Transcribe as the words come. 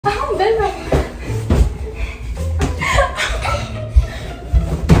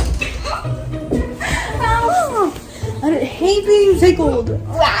being tickled.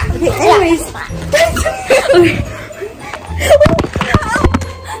 Okay, anyways. Okay.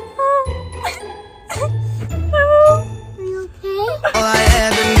 All I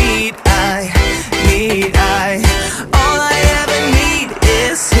ever need, all I ever need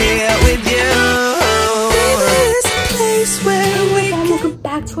is here with you. This place where we Welcome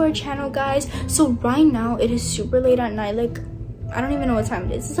back to our channel, guys. So right now it is super late at night, like I don't even know what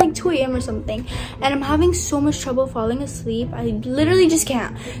time it is. It's like 2 a.m. or something, and I'm having so much trouble falling asleep. I literally just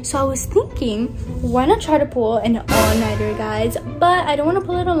can't. So I was thinking, why not try to pull an all-nighter, guys? But I don't want to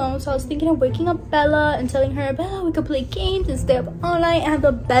pull it alone, so I was thinking of waking up Bella and telling her, Bella, we could play games and stay up all night and have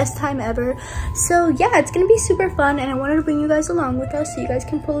the best time ever. So yeah, it's gonna be super fun, and I wanted to bring you guys along with us so you guys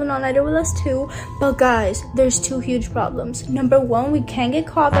can pull an all-nighter with us too. But guys, there's two huge problems. Number one, we can't get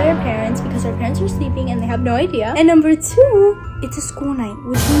caught by our parents because our parents are sleeping and they have no idea. And number two, it's a school night,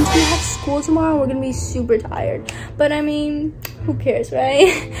 which means we have school tomorrow and we're gonna be super tired. But I mean, who cares,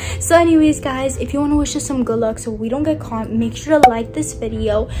 right? So anyways, guys, if you want to wish us some good luck so we don't get caught, make sure to like this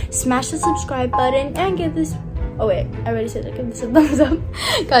video, smash the subscribe button, and give this, oh wait, I already said it, give this a thumbs up.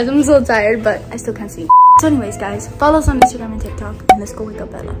 Guys, I'm so tired, but I still can't see. So anyways, guys, follow us on Instagram and TikTok, and let's go wake up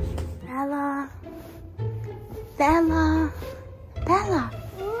Bella. Bella. Bella. Bella.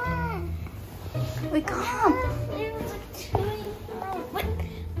 Wake up.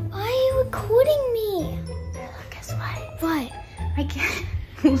 Why are you recording me? Guess what? What? I can't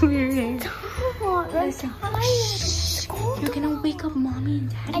move your hair. Stop. I'm tired. You're gonna wake up mommy and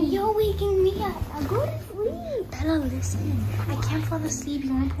daddy. And you're waking me up. I'll go to sleep. Bella, listen. I can't fall asleep.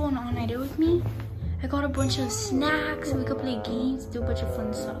 You wanna pull an all-nighter with me? I got a bunch of snacks. We could play games, do a bunch of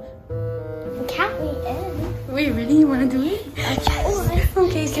fun stuff. Can't we in? Wait, really? You wanna do it?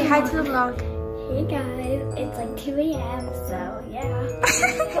 Okay, say hi to the vlog. Hey guys, it's like 2 a.m. so yeah.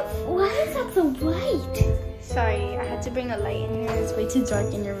 Why is that so bright? Sorry, I had to bring a light in here. It's way too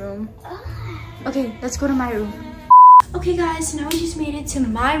dark in your room. Okay, let's go to my room. Okay guys, so now we just made it to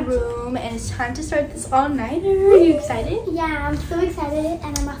my room and it's time to start this all-nighter. Are you excited? Yeah, I'm so excited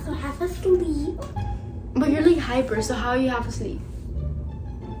and I'm also half asleep. But you're like hyper, so how are you half asleep?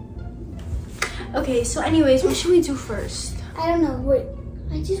 Okay, so anyways, what should we do first? I don't know, wait,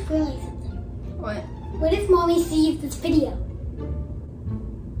 I just realized something. What? What if mommy sees this video?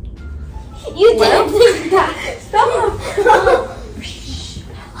 You didn't think that. Stop!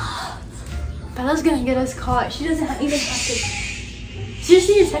 Bella's gonna get us caught. She doesn't even have to.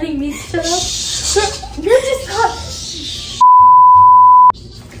 Seriously, you're telling me to shut up? You're just caught.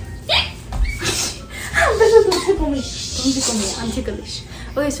 Bella, don't tickle me. Don't tickle me. I'm ticklish.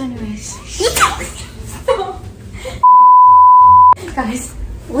 Okay, so anyways. Stop. Guys,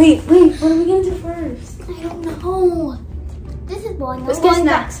 wait. What are we gonna do first? I don't know. This is boring. Let's get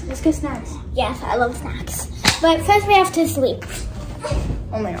snacks. Let's get snacks. Yes, I love snacks. But first we have to sleep.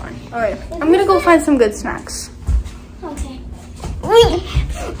 Oh my god. Alright, I'm gonna go find some good snacks. Okay.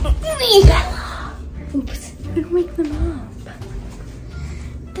 Oops. You can wake them up.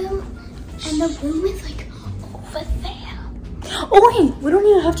 And the room is like over there. Oh wait, we don't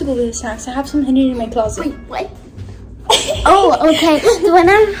even have to go get the snacks. I have some hidden in my closet. Wait, what? Oh, okay.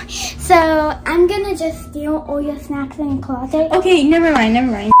 So I'm gonna just steal all your snacks in your closet. Okay, never mind.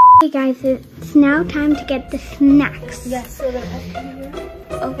 Okay guys, it's now time to get the snacks. Yes, so the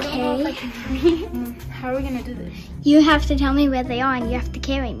Okay. How are we gonna do this? You have to tell me where they are and you have to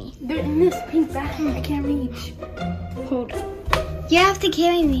carry me. They're in this pink bag. I can't reach. Hold on. You have to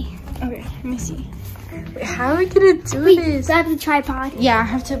carry me. Okay, let me see. Wait, how are we gonna do Wait, this? grab the tripod. Yeah, I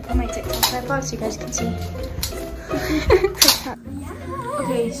have to put my TikTok tripod so you guys can see.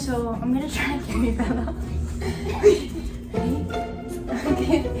 Okay, so I'm gonna try to carry Bella. Ready?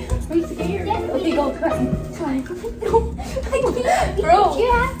 Okay, I'm scared. Okay, go, come on. Bro, You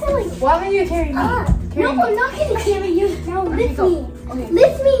have to like. why would you carry me? No, Carry I'm me. not gonna carry you. No, lift go. me. Okay.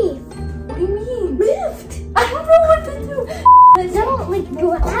 Lift me. What do you mean? Lift. I don't know what to do. No, like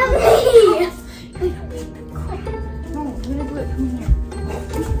grab me. No, I'm gonna do it from here.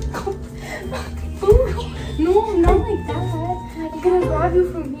 No, not like that. I'm gonna grab you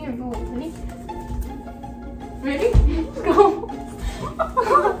from here. No, ready? Ready? Go.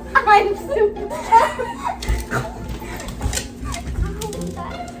 I'm stupid.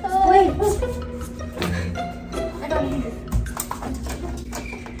 Wait. I got you.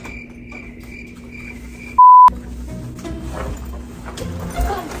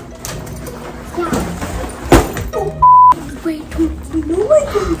 Wait, no, I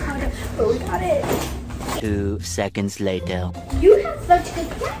didn't got it, but we got it. 2 seconds later. You have such good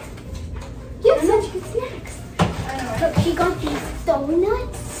snacks. You have such good snacks. Look, she got these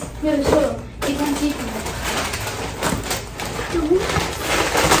donuts. Yeah, sure. You can see from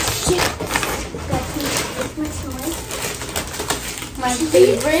My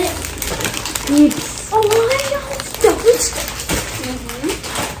favorite. It's Oh my god.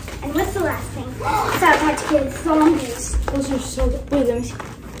 And what's the last thing? Sour Patch Kids zombies. those are so good. Wait, let me see.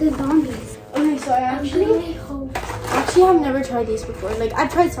 The zombies. Okay, so I Really hope. actually have never tried these before. Like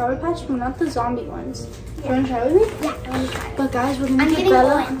I've tried Sour Patch, but not the zombie ones. You wanna try with me? Yeah, I want to try it. But guys, we're gonna I'm give getting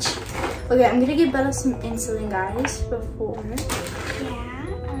Bella. orange. Okay, I'm gonna give Bella some insulin, guys, before. Yeah.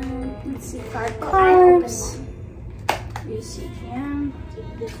 Let's see, 5 Oh, I opened carbs. UCM.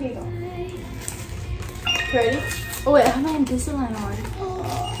 Here you go. Ready? Oh wait, I have my Invisalign on.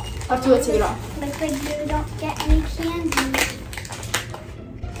 I have to go take it off. Looks like you don't get any candy.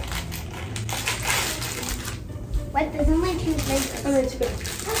 What? There's only 2 flavors. Okay, it's good.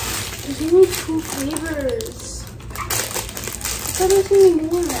 There's only 2 flavors. I thought there was gonna be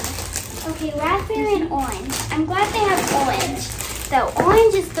more. Okay, raspberry and orange. I'm glad they have orange. So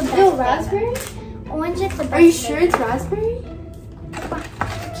orange is the best. No, flavor. raspberry? Orange is the best. Are you sure it's raspberry?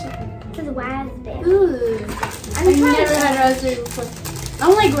 It's raspberry. Ooh. I've never had raspberry before. I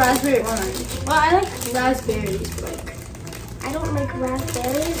don't like raspberry orange. Well, I like raspberries, but like. I don't like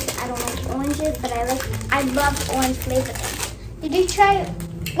raspberries. I don't like oranges, but I love orange flavor. Did you try?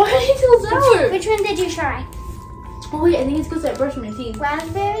 Why are they so sour? Which one did you try? Oh wait, I think it's because I brushed my teeth.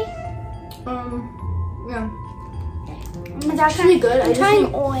 Raspberry? Yeah. It's actually good. I'm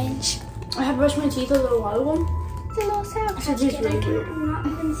trying orange. I have brushed my teeth a little while ago. It's a little sour. So it's really good. I'm not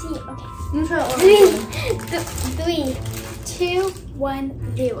even see it. Okay. I'm gonna try orange. 3, 2,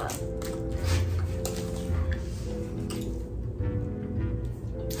 1, 0.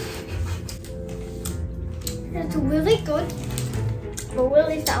 That's really good, but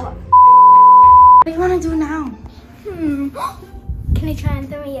really sour. What do you want to do now? Can I try and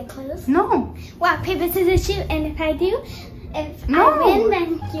throw me your clothes? No. Rock, paper, scissors, shoot. And if I do, if No. I win, then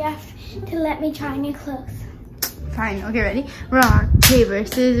you have to let me try on your clothes. Fine. Okay, ready? Rock, paper,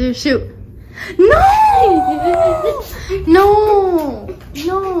 scissors, shoot. No! No!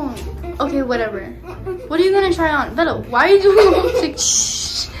 No! Okay, whatever. What are you gonna try on? Bella, why are you doing music?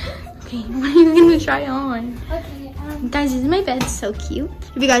 Shh. Okay, what are you gonna try on? Okay, Guys, isn't my bed so cute?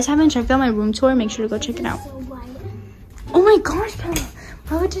 If you guys haven't checked out my room tour, make sure to go check it out. so white. Oh my gosh, Bella.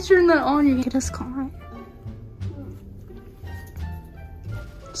 Why would you turn that on? You're gonna get us caught.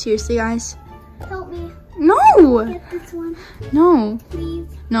 Seriously, guys? Help me No! get this one, No. please.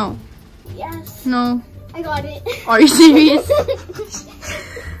 No. Yes, No. I got it. Are you serious?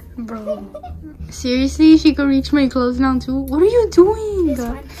 Bro. Seriously? She could reach my clothes now too? What are you doing? This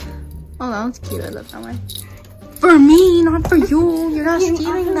one. Oh, that was cute. I love that one. For me, not for you. You're not You're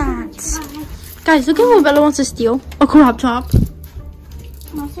stealing also that. gonna try- Guys, look at what Bella wants to steal. A crop top.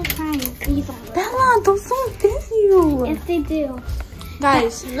 I'm also trying these on. Bella, those don't fit you. Yes, they do.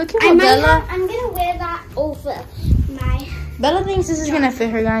 Guys, look at I what might Bella... have, I'm gonna wear that over my. Bella thinks this is gonna fit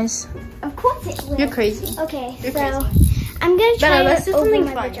her, guys. Of course it will. You're crazy. Okay, You're so crazy. I'm gonna try Bella, let's it do over something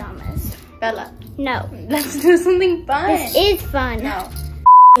my fun. pajamas. Bella, No, let's do something fun. this is fun. No.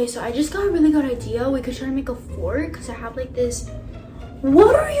 Okay, so I just got a really good idea. We could try to make a fort because I have like this.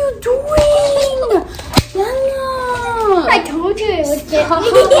 What are you doing? Bella! I told you it was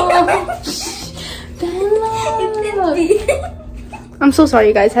Bella! I'm so sorry,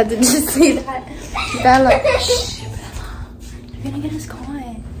 you guys had to just say that. Bella. Shh, Bella. You're gonna get us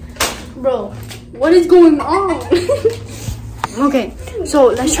caught. Bro, what is going on? Okay, so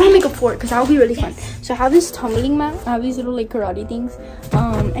let's try and make a fort because that will be really fun. So I have this tumbling mat. I have these little like karate things.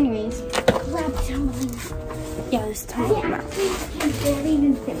 Anyways. Yeah, this tumbling mat. I barely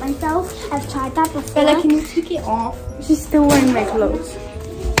even fit myself. I've tried that before. Bella, can you take it off? She's still wearing my clothes.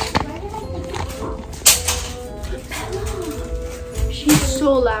 She's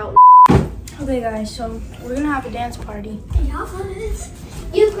so loud. Okay guys, so we're gonna have a dance party. Yes.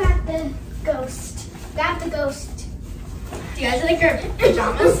 You grab the ghost. Grab the ghost. Do you guys like our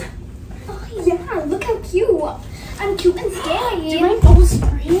pajamas? Oh yeah, look how cute. I'm cute and scary. Did my nose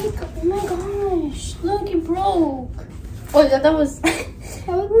break? Oh my gosh. Look, it broke. Oh, that was...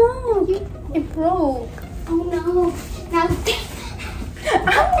 Oh no, it broke. Oh no. Now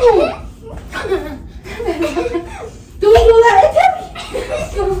Ow! Don't do that.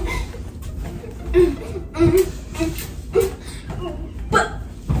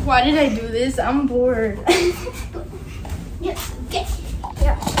 Why did I do this? I'm bored. Yes, get.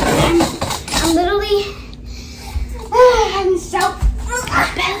 Yeah. I'm literally. I'm so.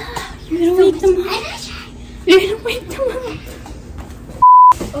 Bella, You're gonna wake them up. You're gonna wake them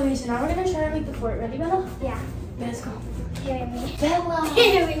up. Okay, so now we're gonna try to make the fort. Ready, Bella? Yeah. Let's go. Carry me. Bella.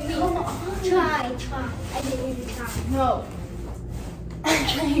 Carry me. Try. I didn't even try. No. I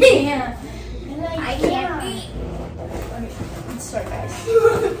can't. I can't. Okay, let's start, guys.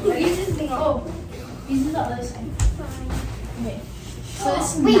 Use this thing. Oh, use the other side. Okay. So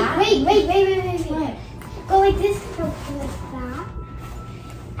this Wait. What? Go like this, go like that.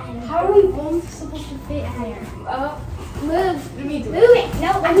 And How are we both supposed to fit in there? move. Let me do it. Move it. No,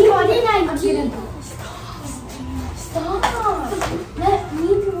 I mean, what did I I'm do? gonna do it. Stop. Let me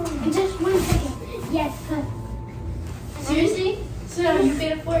do In just 1 second. it. Yes, cause Seriously? So now you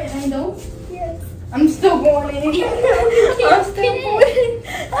fit it for it and I don't? yes. I'm still going in. I'm still going in.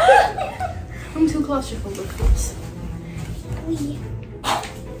 I'm too claustrophobic for this.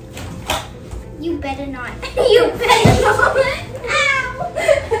 You better not. You better not. Ow.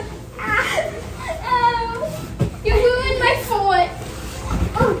 Ow. You ruined my foot.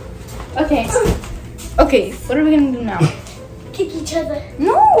 Oh. Okay. Okay, what are we gonna do now? Kick each other.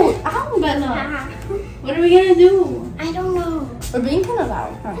 No! Ow, Bella. Ah. What are we gonna do? I don't know. We're being kind of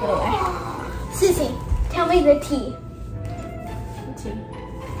loud. Not gonna lie. Sissy, tell me the tea. Let's see.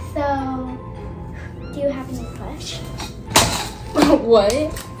 So, do you have any crush? What?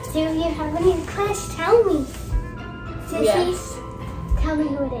 Do you have any crush? Tell me. Sissy, Yes. tell me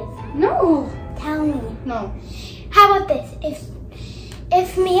who it is. No. Tell me. No. How about this?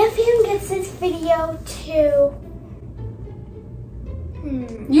 If Mia Fan gets this video to...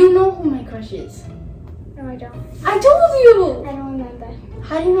 You know who my crush is. No, I don't. I told you. I don't remember.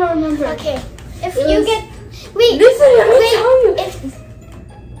 How do you not remember? Okay. If It you was- get... Wait. Listen, let me wait, tell you.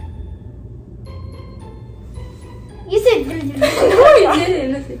 You said... No, I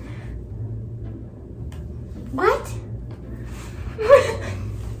didn't. Listen. What?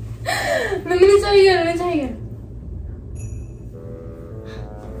 Let me tell you again.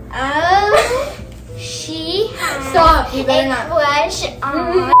 Oh, she has Stop. You better a not. crush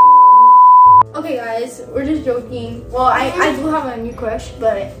on... Okay, guys, we're just joking. Well, I do have a new crush,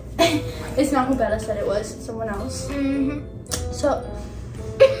 but it's not who Bella said it was. It's someone else. So,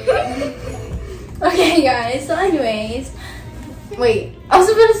 okay, guys. So, anyways, wait. I was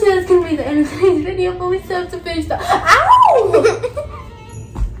about to say that's gonna be the end of today's video, but we still have to finish the. Ow!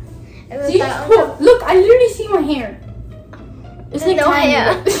 See? Look, I literally see my hair. It's like no tiny,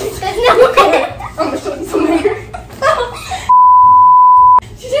 hair. but- There's no hair. I'm gonna show you some hair.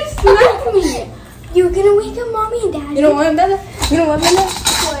 She just slapped me. You're gonna wake up mommy and daddy. You know what, Bella? You know what, Bella?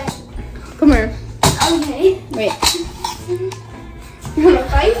 What? Come here. Okay. Wait. You wanna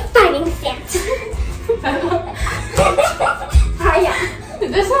fight? Fighting stance. Hiya.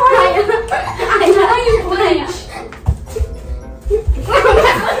 That's not how you. That's not how you punch.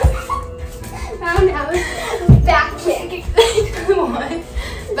 Back kick. What?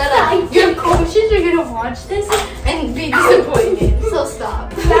 Bella, your coaches are gonna watch this and be disappointed. So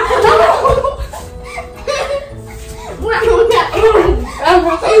stop.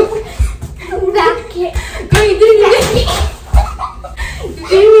 Back kick. Girl, you didn't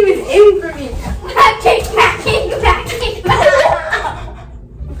even aim for me. Back kick. Back kick. Back kick.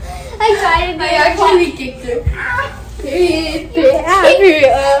 I tried to do I actually kicked her. Look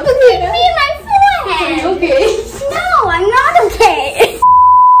at me in my forehead. Okay. No, I'm not okay.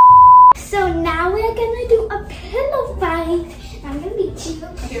 So now we're gonna do a pillow fight. I'm gonna beat you.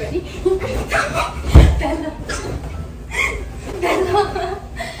 Okay, ready? Bella. Bella.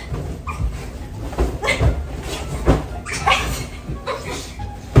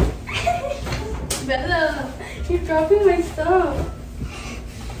 Bella, you're dropping my stuff.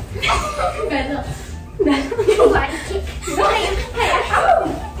 Bella. Bella. Back kick.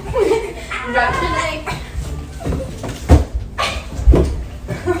 Wrap your leg.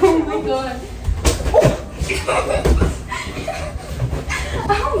 Oh my god.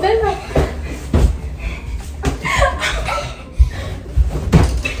 Oh, Bella.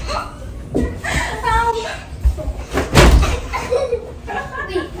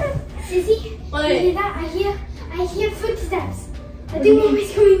 Wait, Sissy, What? you hear that? I hear footsteps. I think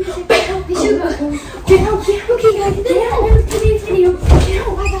mommy's coming. We should go. Get out. Okay, guys, this is today's video. Get out.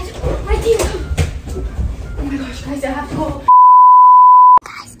 Oh my gosh, my team. Oh my gosh, guys, I have to go.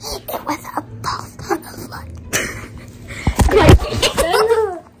 Guys, it was a boss on the floor.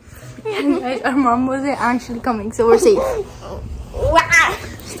 Guys, our mom wasn't actually coming, so we're safe. Wow.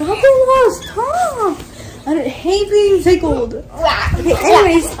 Stop it, Lola, stop! I hate being tickled. Okay,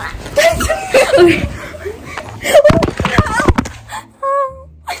 anyways. Okay.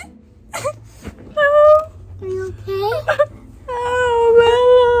 Are you okay? Oh,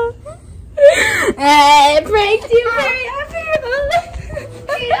 Bella. I pranked you very happy.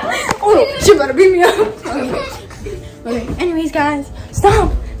 Oh, she better beat me up. Okay, anyways, guys,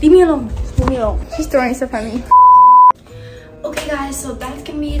 stop. Leave me alone. Leave me alone. She's throwing stuff at me. Okay, guys. guys, so that's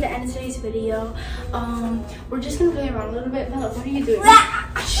gonna be the end of today's video. We're just gonna play around a little bit. Bella, what are you doing?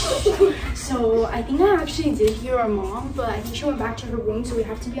 So I think I actually did hear our mom, but I think she went back to her room, so we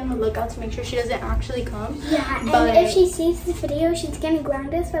have to be on the lookout to make sure she doesn't actually come. Yeah, but and if she sees this video, she's gonna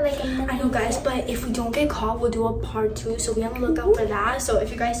ground us for like a minute. I know, guys, but if we don't get caught, we'll do a part 2, so be on the lookout for that. So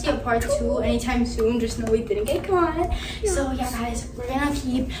if you guys see a part 2 anytime soon, just know we didn't get caught. So yeah, guys, we're gonna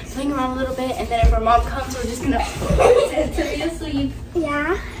keep playing around a little bit, and then if our mom comes, we're just gonna pretend to be asleep.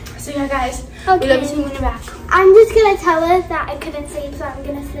 Yeah. So yeah, guys, Okay. we love you when you're back. I'm just gonna tell her that I couldn't sleep, so I'm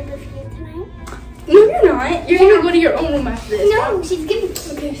gonna sleep with you tonight. No, you're not. You're gonna go to your own room after this. No, she's gonna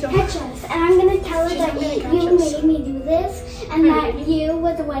Okay, so catch us, and I'm gonna tell her She's that not gonna catch you us. made me do this, and that you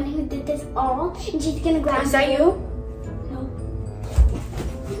were the one who did this all, and she's gonna grab is that you? No.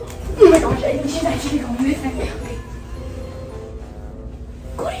 Oh my gosh, I think she's actually going this way. Okay.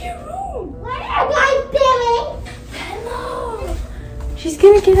 Go to your room. Where am I, Billy? Hello. She's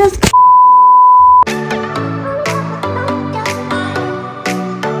gonna get us.